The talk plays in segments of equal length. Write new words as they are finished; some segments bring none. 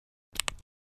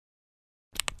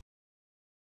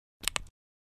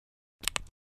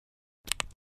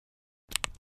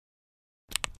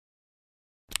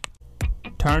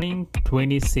Turning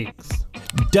 26.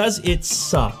 Does it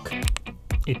suck?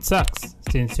 It sucks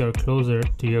since you're closer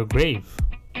to your grave.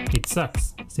 It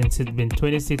sucks since it's been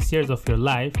 26 years of your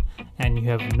life and you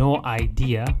have no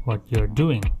idea what you're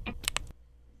doing.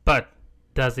 But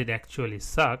does it actually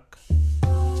suck?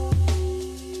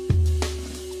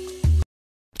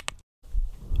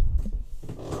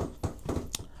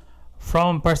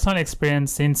 From personal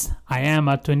experience, since I am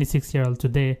a 26-year-old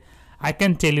today, I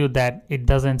can tell you that it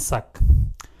doesn't suck.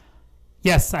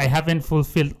 Yes, I haven't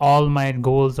fulfilled all my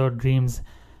goals or dreams,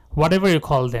 whatever you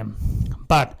call them,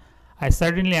 but I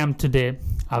certainly am today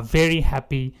a very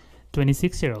happy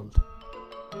 26-year-old.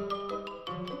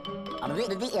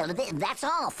 That's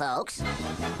all, folks.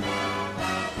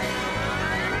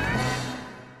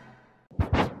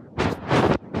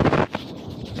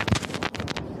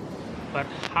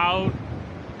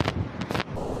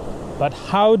 But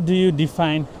how do you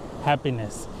define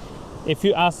happiness? If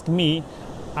you ask me,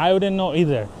 I wouldn't know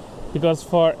either, because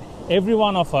for every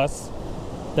one of us,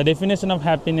 the definition of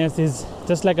happiness is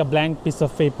just like a blank piece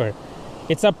of paper.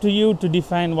 It's up to you to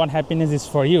define what happiness is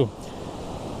for you.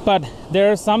 But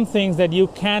there are some things that you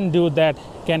can do that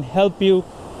can help you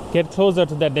get closer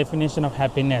to that definition of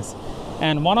happiness.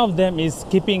 And one of them is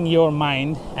keeping your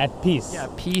mind at peace. Yeah,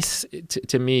 peace,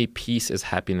 to me, peace is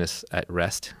happiness at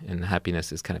rest, and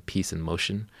happiness is kind of peace in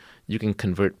motion. You can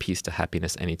convert peace to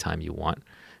happiness anytime you want,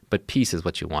 but peace is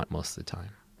what you want most of the time.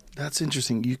 That's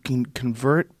interesting. You can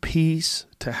convert peace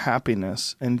to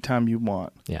happiness anytime you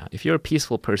want. Yeah, if you're a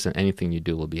peaceful person, anything you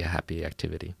do will be a happy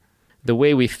activity. The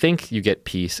way we think you get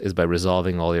peace is by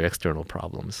resolving all your external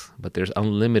problems, but there's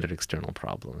unlimited external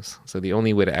problems. So the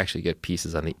only way to actually get peace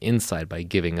is on the inside by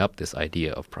giving up this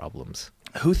idea of problems.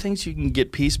 Who thinks you can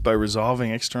get peace by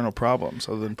resolving external problems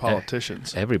other than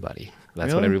politicians? Everybody. That's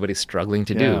Really? what everybody's struggling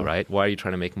to Yeah. do, right? Why are you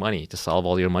trying to make money? To solve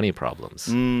all your money problems.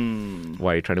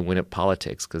 Why are you trying to win at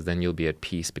politics? Because then you'll be at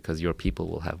peace because your people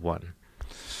will have won.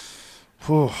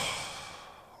 Whew.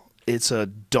 It's a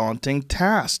daunting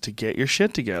task to get your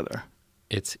shit together.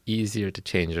 It's easier to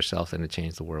change yourself than to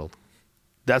change the world.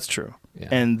 That's true. Yeah.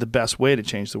 And the best way to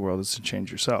change the world is to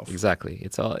change yourself. Exactly.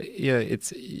 It's all, yeah,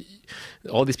 it's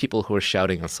all these people who are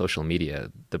shouting on social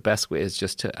media. The best way is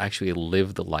just to actually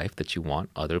live the life that you want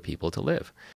other people to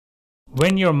live.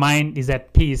 When your mind is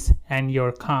at peace and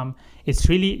you're calm, it's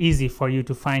really easy for you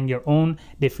to find your own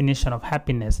definition of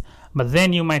happiness. But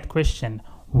then you might question,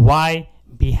 why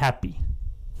be happy?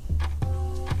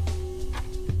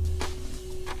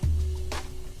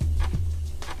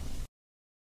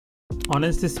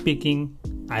 Honestly speaking,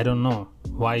 I don't know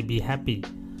why be happy.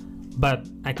 But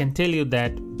I can tell you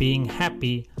that being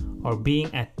happy or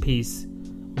being at peace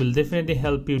will definitely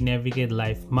help you navigate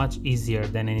life much easier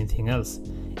than anything else.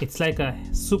 It's like a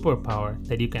superpower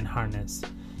that you can harness.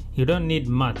 You don't need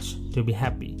much to be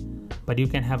happy, but you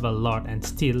can have a lot and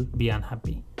still be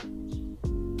unhappy.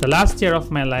 The last year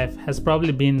of my life has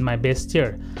probably been my best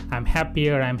year. I'm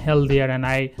happier, I'm healthier, and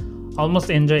I almost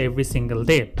enjoy every single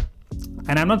day.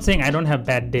 And I'm not saying I don't have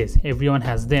bad days, everyone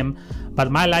has them,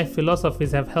 but my life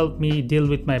philosophies have helped me deal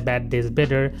with my bad days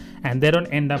better, and they don't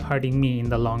end up hurting me in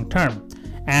the long term.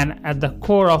 And at the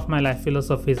core of my life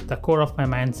philosophies, the core of my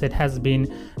mindset has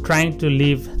been trying to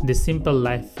live this simple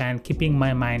life and keeping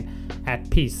my mind at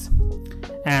peace.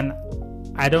 And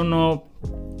I don't know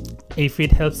if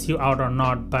it helps you out or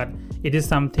not, but it is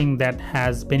something that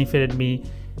has benefited me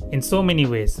in so many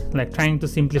ways. Like trying to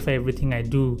simplify everything I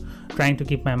do, trying to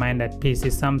keep my mind at peace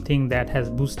is something that has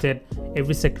boosted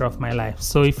every sector of my life.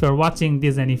 So if you're watching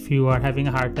this and if you are having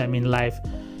a hard time in life,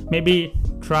 maybe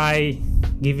try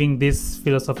giving this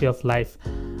philosophy of life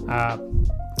a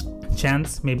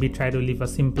chance. Maybe try to live a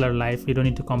simpler life. You don't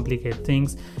need to complicate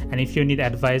things. And if you need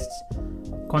advice,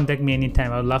 contact me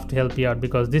anytime. I would love to help you out,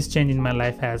 because this change in my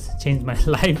life has changed my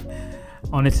life,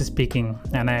 honestly speaking.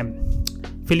 And I'm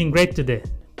feeling great today.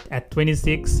 At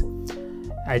 26,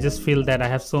 I just feel that I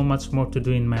have so much more to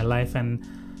do in my life, and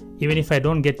even if I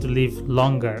don't get to live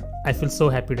longer, I feel so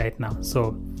happy right now.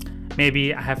 So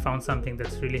maybe I have found something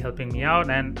that's really helping me out,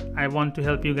 and I want to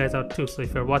help you guys out too. So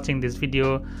if you're watching this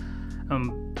video,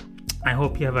 I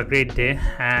hope you have a great day,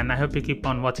 and I hope you keep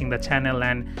on watching the channel,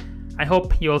 and I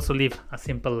hope you also live a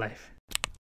simple life.